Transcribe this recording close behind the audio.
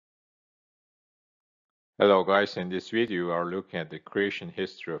Hello guys, in this video we are looking at the creation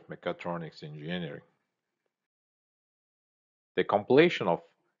history of mechatronics engineering. The completion of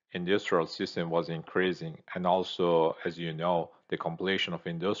industrial system was increasing, and also, as you know, the completion of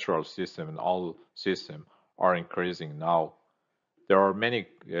industrial system and all system are increasing now. There are many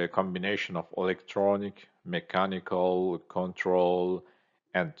combination of electronic, mechanical, control,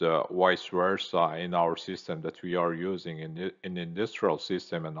 and vice versa in our system that we are using in the industrial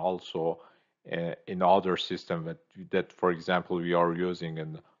system and also in other system that, for example, we are using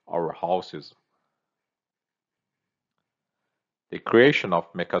in our houses. The creation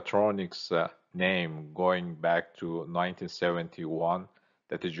of mechatronics name going back to 1971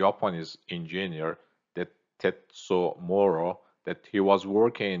 that a Japanese engineer that Tetsuo Moro that he was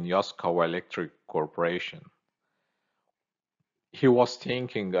working in Yaskawa Electric Corporation. He was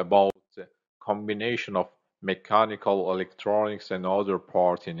thinking about the combination of mechanical, electronics, and other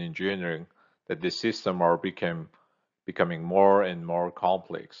parts in engineering that the system are becoming more and more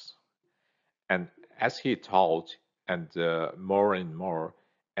complex. And as he taught and more and more,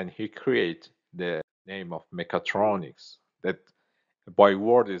 and he created the name of mechatronics that by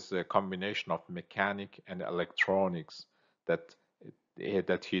word is a combination of mechanic and electronics that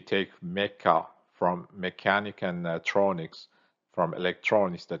that he take mecha from mechanic and tronics from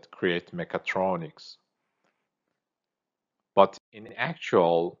electronics that create mechatronics. But in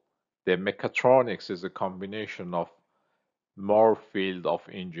actual, the mechatronics is a combination of more field of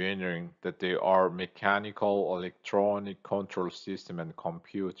engineering that they are mechanical, electronic, control system, and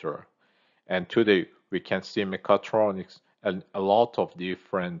computer. And today we can see mechatronics and a lot of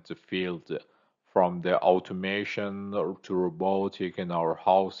different fields from the automation to robotic in our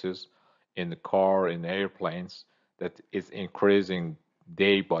houses, in the car, in airplanes that is increasing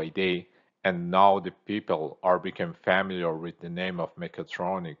day by day. And now the people are becoming familiar with the name of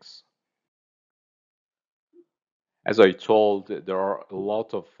mechatronics. As I told, there are a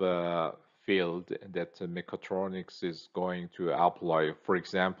lot of field that mechatronics is going to apply. For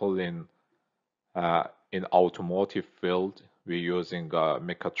example, in automotive field, we're using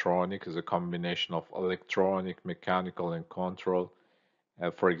mechatronic as a combination of electronic, mechanical, and control.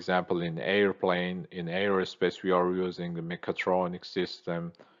 For example, in airplane, in aerospace, we are using the mechatronic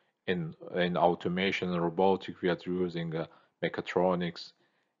system. In automation and robotic, we are using mechatronics.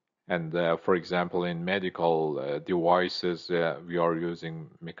 And for example, in medical devices, we are using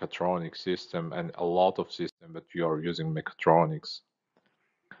mechatronic system and a lot of system, but we are using mechatronics.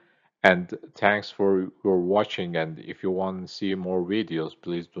 And thanks for your watching. And if you want to see more videos,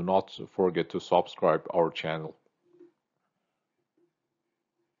 please do not forget to subscribe our channel.